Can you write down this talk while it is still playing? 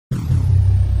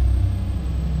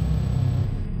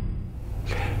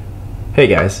Hey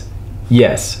guys.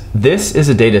 Yes, this is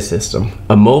a data system,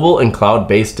 a mobile and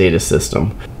cloud-based data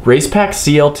system. Racepak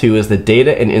CL2 is the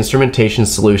data and instrumentation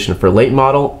solution for late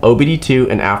model, OBD2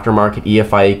 and aftermarket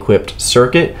EFI equipped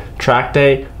circuit, track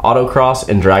day, autocross,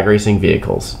 and drag racing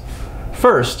vehicles.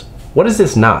 First, what is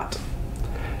this not?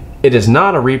 It is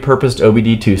not a repurposed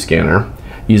OBD2 scanner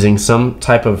using some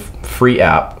type of free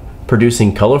app,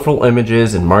 producing colorful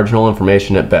images and marginal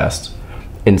information at best.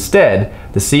 Instead,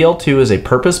 the CL2 is a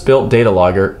purpose-built data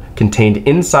logger contained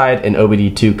inside an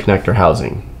OBD2 connector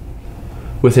housing,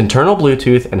 with internal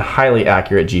Bluetooth and highly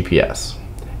accurate GPS,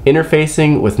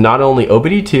 interfacing with not only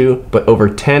OBD2 but over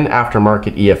 10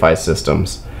 aftermarket EFI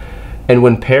systems. And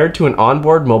when paired to an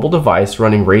onboard mobile device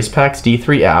running Racepak's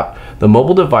D3 app, the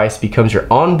mobile device becomes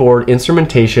your onboard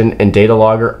instrumentation and data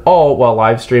logger, all while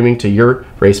live streaming to your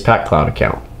Racepak cloud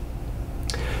account.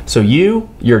 So you,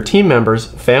 your team members,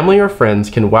 family, or friends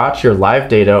can watch your live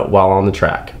data while on the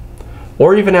track,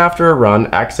 or even after a run,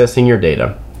 accessing your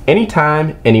data,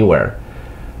 anytime, anywhere,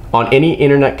 on any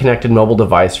internet-connected mobile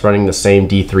device running the same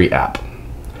D3 app.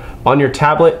 On your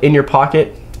tablet, in your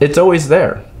pocket, it's always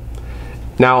there.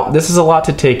 Now, this is a lot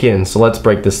to take in, so let's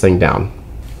break this thing down.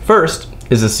 First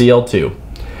is the CL2.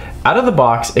 Out of the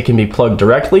box, it can be plugged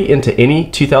directly into any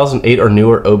 2008 or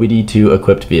newer OBD2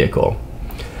 equipped vehicle.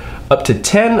 Up to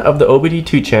 10 of the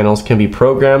OBD2 channels can be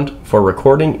programmed for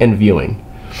recording and viewing.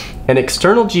 An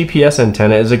external GPS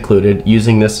antenna is included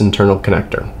using this internal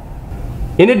connector,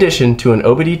 in addition to an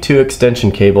OBD2 extension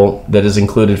cable that is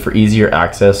included for easier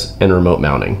access and remote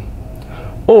mounting.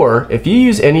 Or, if you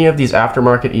use any of these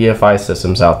aftermarket EFI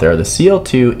systems out there, the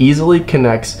CL2 easily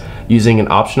connects using an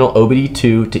optional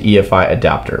OBD2 to EFI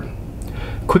adapter,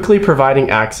 quickly providing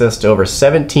access to over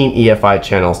 17 EFI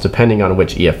channels depending on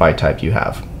which EFI type you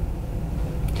have.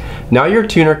 Now your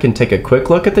tuner can take a quick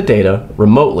look at the data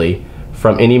remotely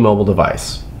from any mobile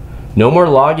device. No more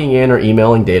logging in or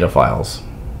emailing data files.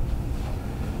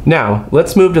 Now,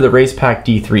 let's move to the Racepak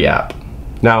D3 app.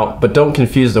 Now, but don't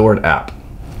confuse the word app.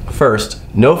 First,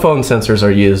 no phone sensors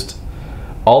are used.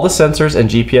 All the sensors and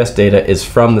GPS data is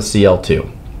from the CL2.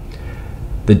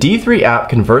 The D3 app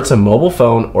converts a mobile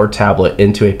phone or tablet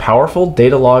into a powerful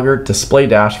data logger display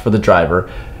dash for the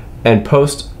driver and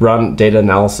post-run data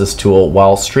analysis tool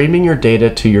while streaming your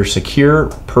data to your secure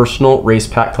personal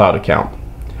Racepak cloud account.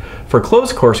 For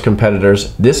closed course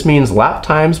competitors, this means lap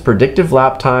times, predictive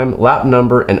lap time, lap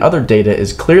number, and other data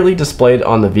is clearly displayed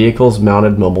on the vehicle's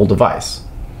mounted mobile device.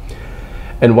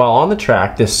 And while on the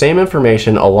track, this same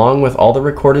information along with all the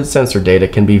recorded sensor data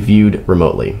can be viewed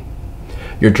remotely.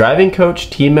 Your driving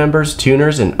coach, team members,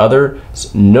 tuners, and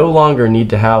others no longer need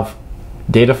to have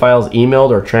data files emailed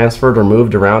or transferred or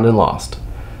moved around and lost.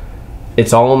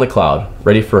 It's all in the cloud,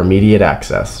 ready for immediate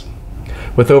access.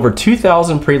 With over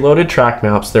 2,000 preloaded track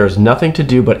maps, there is nothing to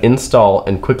do but install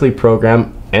and quickly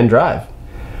program and drive.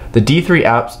 The D3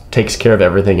 app takes care of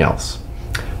everything else.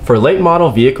 For late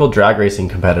model vehicle drag racing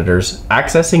competitors,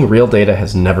 accessing real data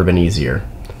has never been easier.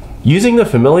 Using the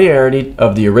familiarity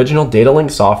of the original data link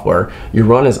software, your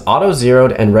run is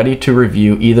auto-zeroed and ready to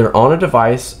review either on a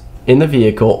device in the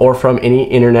vehicle or from any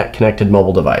internet-connected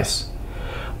mobile device.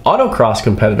 Autocross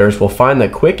competitors will find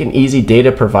that quick and easy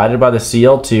data provided by the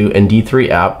CL2 and D3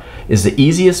 app is the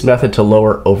easiest method to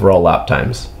lower overall lap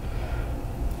times.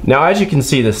 Now, as you can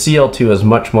see, the CL2 is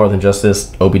much more than just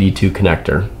this OBD2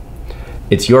 connector.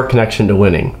 It's your connection to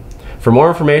winning. For more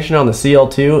information on the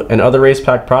CL2 and other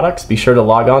Racepak products, be sure to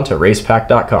log on to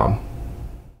racepak.com.